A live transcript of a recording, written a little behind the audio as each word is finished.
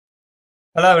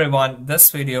Hello everyone, this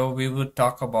video we would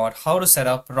talk about how to set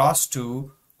up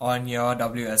ROS2 on your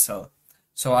WSL.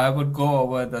 So I would go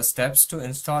over the steps to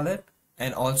install it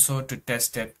and also to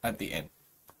test it at the end.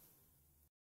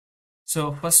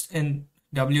 So first in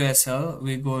WSL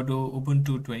we go to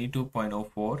Ubuntu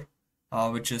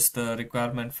 22.04 which is the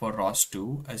requirement for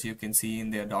ROS2 as you can see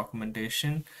in their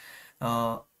documentation.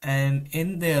 And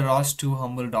in their ROS2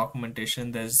 humble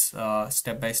documentation there's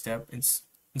step-by-step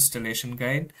installation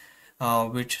guide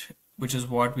which is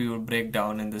what we will break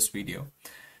down in this video.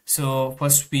 So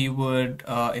first we would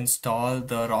install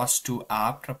the ROS2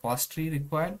 app repository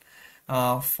required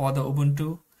for the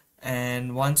Ubuntu,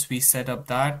 and once we set up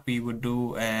that, we would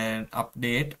do an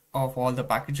update of all the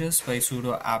packages by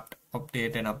sudo apt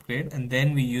update and upgrade, and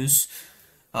then we use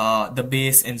the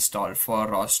base install for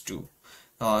ROS2.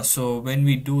 So when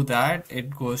we do that,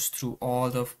 it goes through all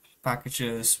the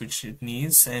packages which it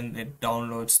needs and it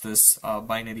downloads this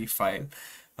binary file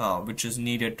which is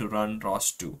needed to run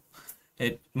ROS2.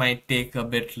 It might take a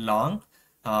bit long.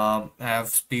 I have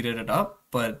speeded it up,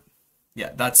 but yeah,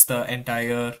 that's the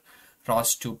entire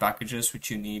ROS2 packages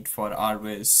which you need for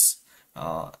RWiz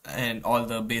and all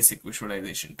the basic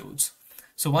visualization tools.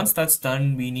 So once that's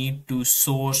done, we need to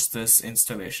source this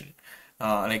installation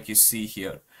like you see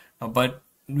here. But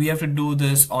we have to do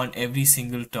this on every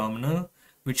single terminal,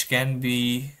 which can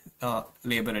be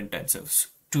labor intensive.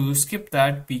 To skip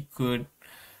that, we could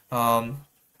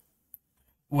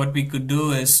what we could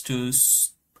do is to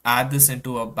add this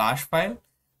into a bash file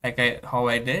like how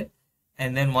I did,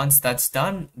 and then once that's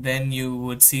done, then you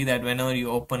would see that whenever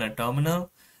you open a terminal,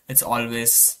 it's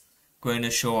always going to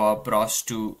show up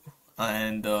ROS2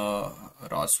 and the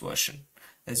ROS version,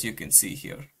 as you can see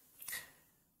here.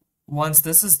 Once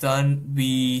this is done,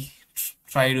 we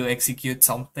try to execute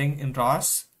something in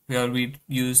ROS where we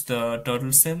use the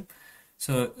turtle sim.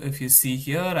 So if you see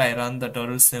here, I run the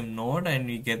turtle sim node and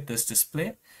we get this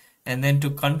display. And then to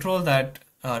control that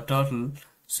turtle,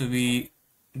 so we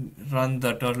run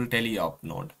the turtle teleop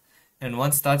node. And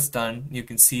once that's done, you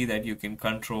can see that you can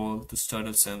control this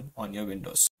turtle sim on your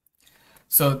Windows.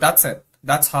 So that's it.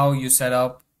 That's how you set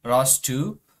up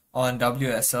ROS2 on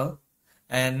WSL.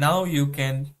 And now you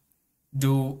can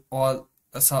do all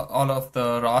of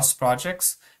the ROS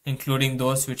projects, including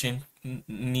those which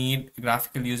need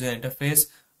graphical user interface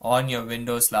on your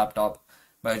Windows laptop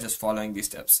by just following these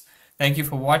steps. Thank you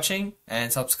for watching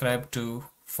and subscribe to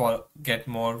get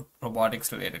more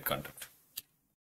robotics related content.